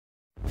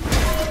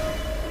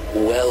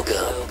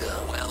Welcome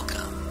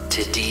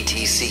to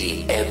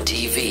DTC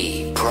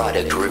MTV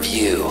Product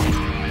Review.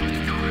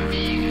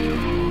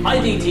 Hi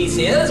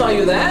DTCers, are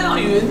you there? Are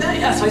you in there?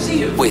 Yes, I see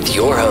you. With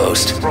your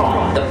host,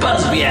 From the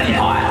Busby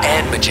Empire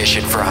and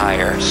magician for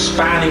hire,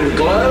 spanning the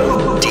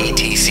globe,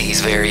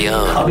 DTC's very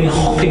own, I've been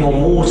hopping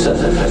on water.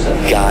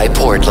 Guy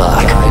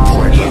Portlock.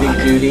 Evening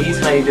goodies,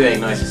 how you doing?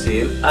 Nice to see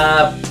you.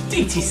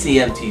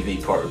 DTC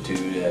MTV Product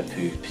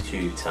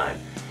Review time.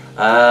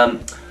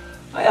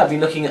 I've been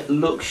looking at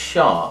Look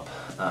Sharp,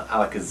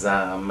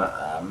 Alakazam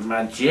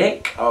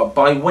Magic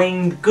by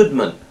Wayne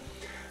Goodman,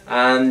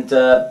 and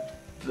do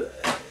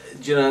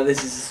you know,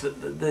 this is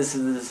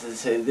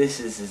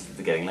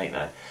getting late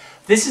now.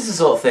 This is the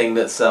sort of thing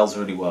that sells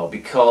really well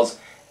because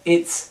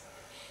it's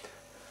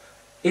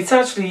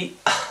actually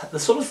the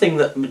sort of thing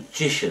that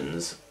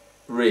magicians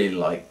really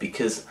like,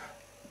 because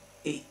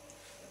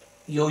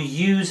you're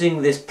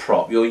using this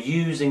prop, you're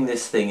using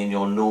this thing in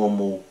your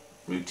normal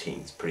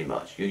routines pretty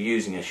much. You're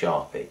using a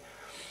Sharpie,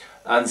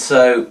 and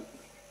so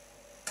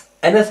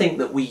anything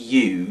that we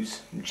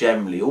use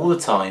generally all the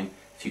time,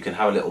 if you can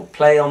have a little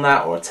play on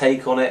that or a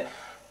take on it,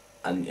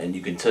 and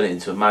you can turn it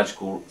into a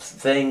magical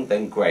thing,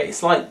 then great.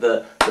 It's like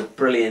the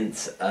brilliant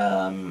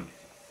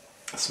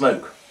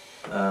smoke.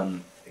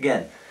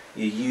 Again,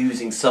 you're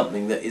using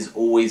something that is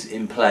always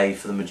in play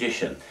for the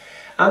magician,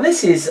 and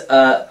this is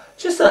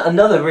just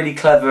another really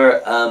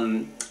clever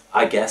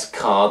I guess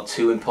card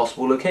to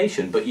impossible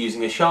location, but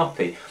using a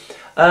Sharpie.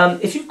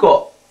 If you've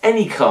got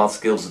any card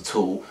skills at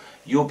all,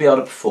 you'll be able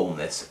to perform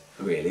this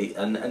really,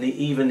 and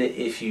even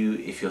if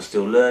you're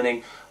still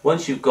learning,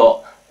 once you've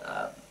got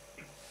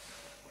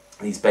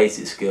these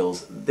basic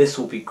skills, this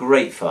will be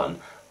great fun,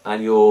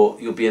 and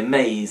you'll be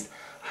amazed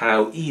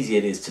how easy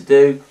it is to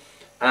do,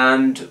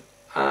 and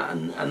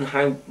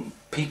how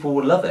people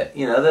will love it.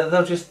 You know,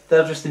 they'll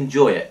just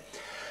enjoy it.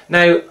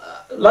 Now,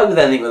 like with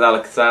anything with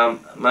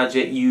Alakazam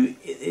Magic,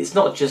 it's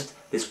not just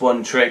this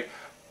one trick.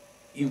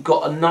 You've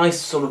got a nice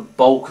sort of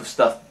bulk of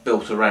stuff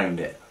built around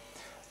it,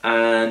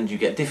 and you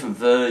get different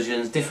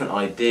versions, different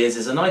ideas.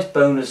 There's a nice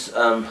bonus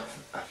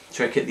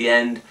trick at the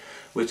end,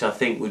 which I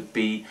think would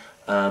be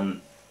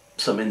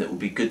something that would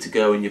be good to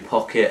go in your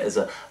pocket as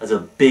a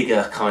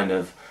bigger kind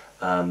of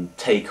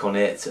take on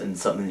it, and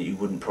something that you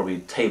wouldn't probably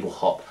table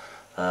hop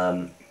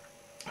from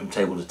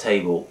table to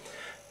table.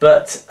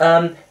 But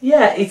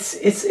yeah,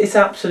 it's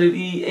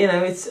absolutely, you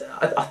know,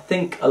 I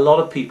think a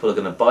lot of people are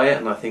going to buy it,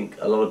 and I think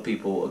a lot of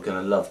people are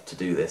going to love to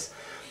do this.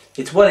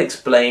 It's well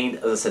explained.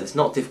 As I said, it's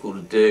not difficult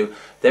to do.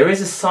 There is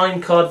a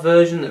signed card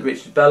version that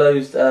Richard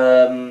Bellows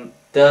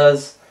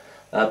does,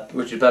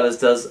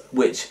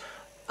 which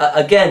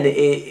again,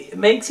 it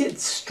makes it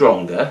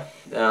stronger.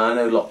 I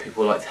know a lot of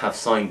people like to have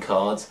signed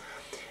cards.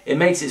 It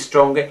makes it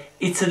stronger.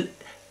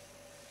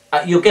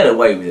 You'll get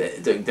away with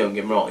it. Don't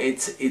get me wrong.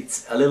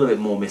 It's a little bit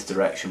more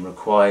misdirection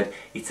required.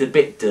 It's a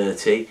bit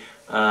dirty,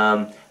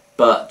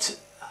 but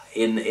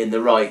in the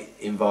right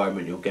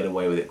environment, you'll get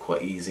away with it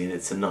quite easy, and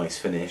it's a nice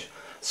finish.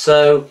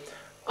 So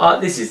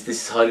this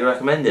is highly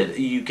recommended.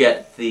 You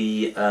get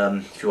the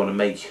if you want to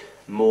make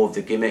more of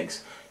the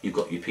gimmicks, you've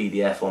got your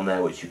PDF on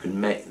there, which you can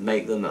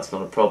make them. That's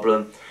not a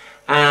problem.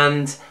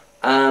 And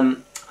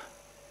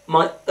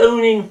my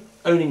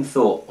owning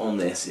thought on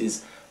this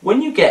is,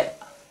 when you get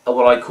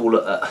what I call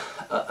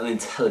an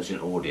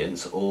intelligent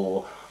audience,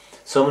 or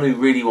someone who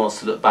really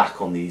wants to look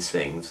back on these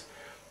things,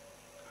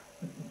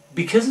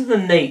 because of the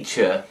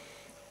nature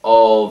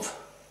of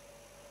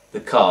the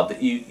card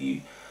that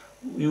you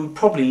would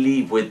probably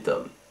leave with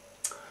them,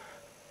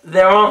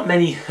 there aren't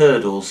many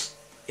hurdles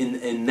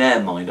in their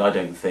mind, I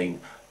don't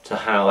think, to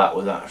how that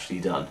was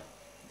actually done.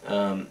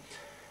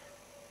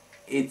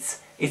 It's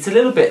a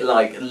little bit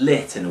like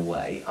lit in a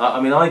way. I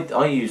mean,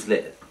 I use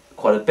lit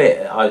quite a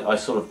bit. I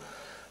sort of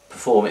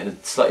perform it in a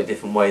slightly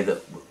different way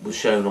that was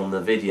shown on the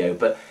video.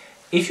 But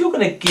if you're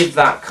going to give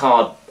that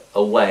card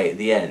away at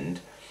the end,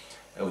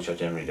 which I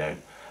generally don't,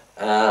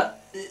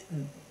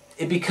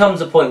 it becomes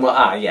a point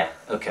where, yeah,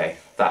 okay,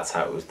 that's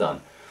how it was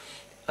done.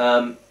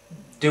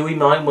 Do we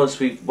mind once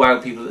we've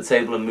wowed people at the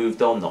table and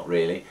moved on? Not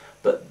really,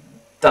 but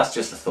that's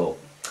just a thought.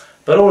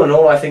 But all in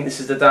all, I think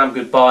this is a damn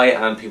good buy,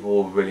 and people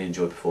will really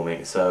enjoy performing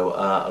it. So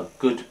a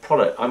good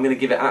product. I'm going to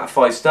give it out of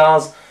 5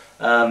 stars.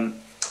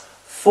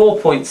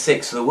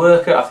 4.6 for the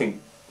worker. I think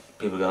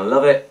people are going to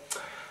love it.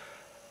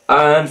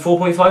 And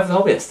 4.5 for the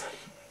hobbyist.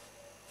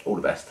 All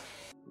the best.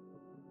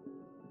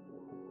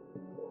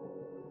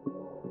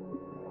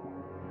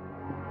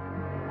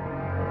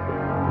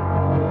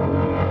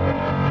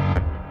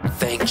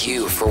 Thank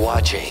you for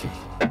watching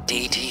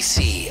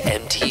DTC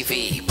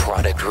MTV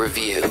Product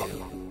Review.